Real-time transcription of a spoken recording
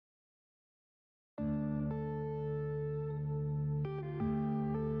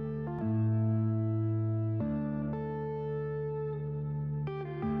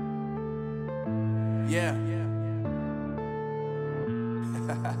Yeah.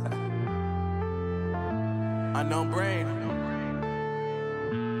 Unknown Brain.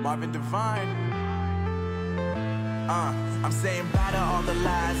 Marvin Divine. I'm saying bye to all the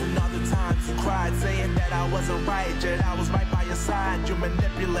lies and all the times you cried, saying that I wasn't right, yet I was right by your side. You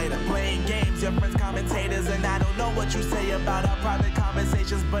manipulator, playing games, your friends commentators, and I don't know what you say about our private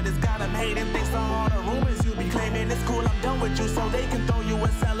conversations, but it's got them hating. Thanks to all the rumors you be claiming. It's cool, I'm done with you, so they can throw you a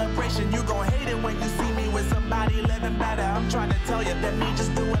celebration. You gon' hate it when you see me with somebody living better. I'm trying to tell you that me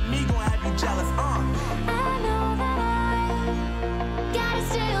just doing me gon' have you jealous. I know that I gotta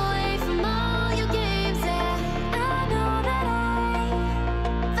stay away from all your games, yeah. I know that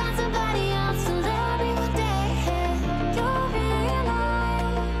I found somebody else to love me one day, yeah. You'll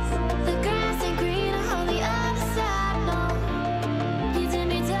realize the grass ain't greener on the other side, no. You did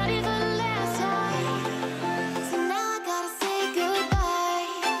me dirty for the last time, so now I gotta say goodbye.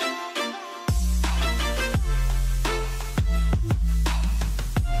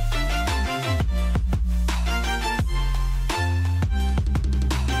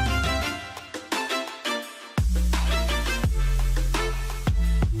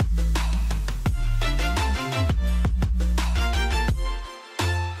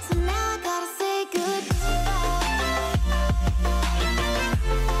 So now I gotta say goodbye.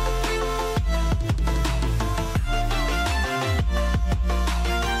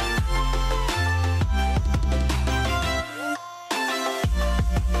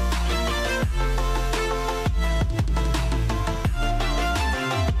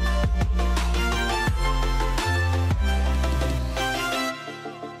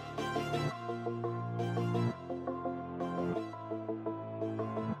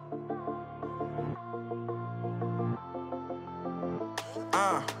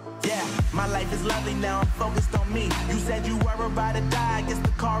 Yeah, my life is lovely now, I'm focused on me. You said you were about to die, I guess the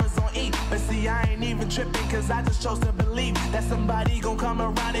car is on E. But see, I ain't even tripping, cause I just chose to believe that somebody gon' come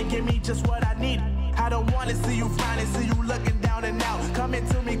around and give me just what I need. I don't wanna see you frowning, see you looking down and out, coming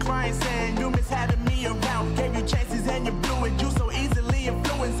to me crying, saying you miss having me around. Gave you chances and you blew it, you so easily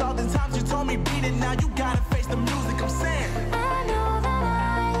influenced. All the times you told me beat it, now you gotta face the music. I'm saying I know that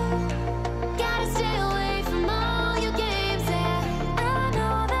I gotta stay away from all your games, yeah. I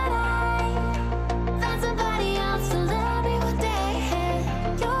know that I found somebody else to love me one day, yeah.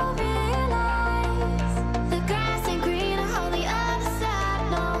 You'll realize the grass ain't greener on the other side,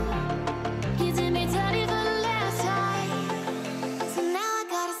 no. You did me dirty for the last time, so now I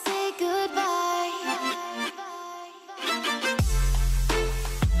gotta say goodbye.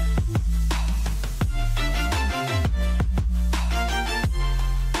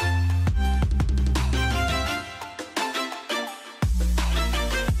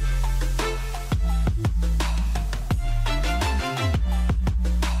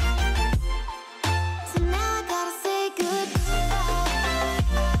 So now I gotta say goodbye.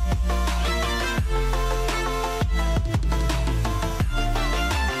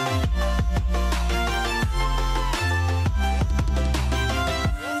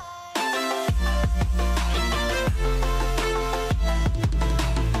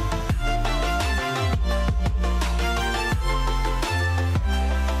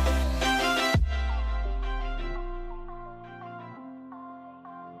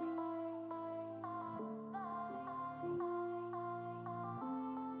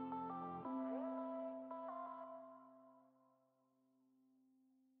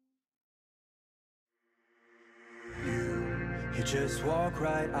 You just walk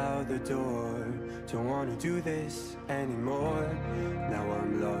right out the door. Don't wanna do this anymore. Now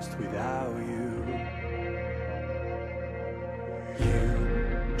I'm lost without you. You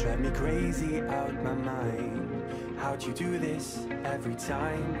drive me crazy out my mind. How'd you do this every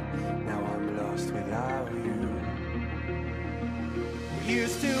time? Now I'm lost without you. You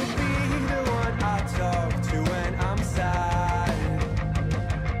used to be the one I talk to when I'm sad.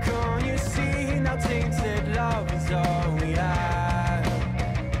 Can't you see now tainted love is all we have?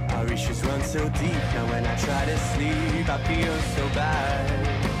 Our issues run so deep, now when I try to sleep I feel so bad.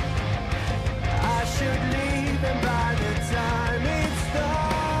 I should leave, and by the time it's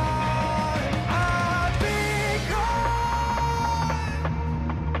done I'll be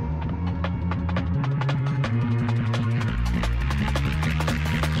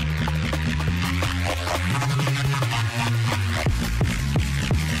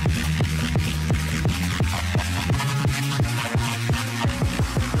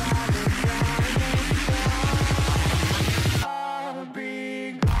I'll be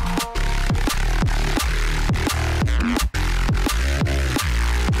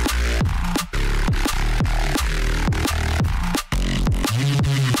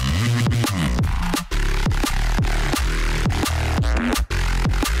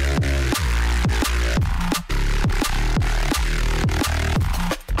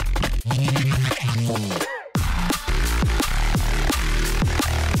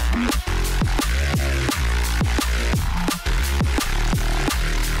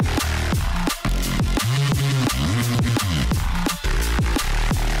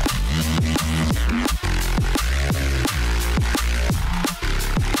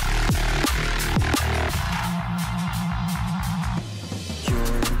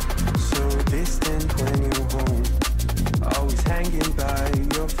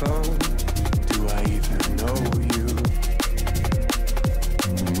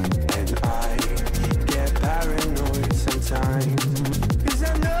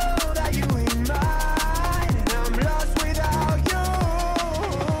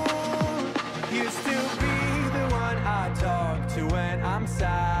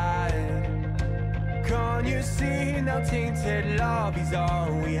is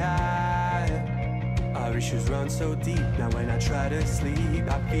all we had. Our issues run so deep, now when I try to sleep,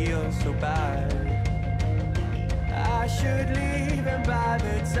 I feel so bad. I should leave, and by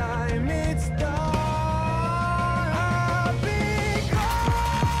the time it's done,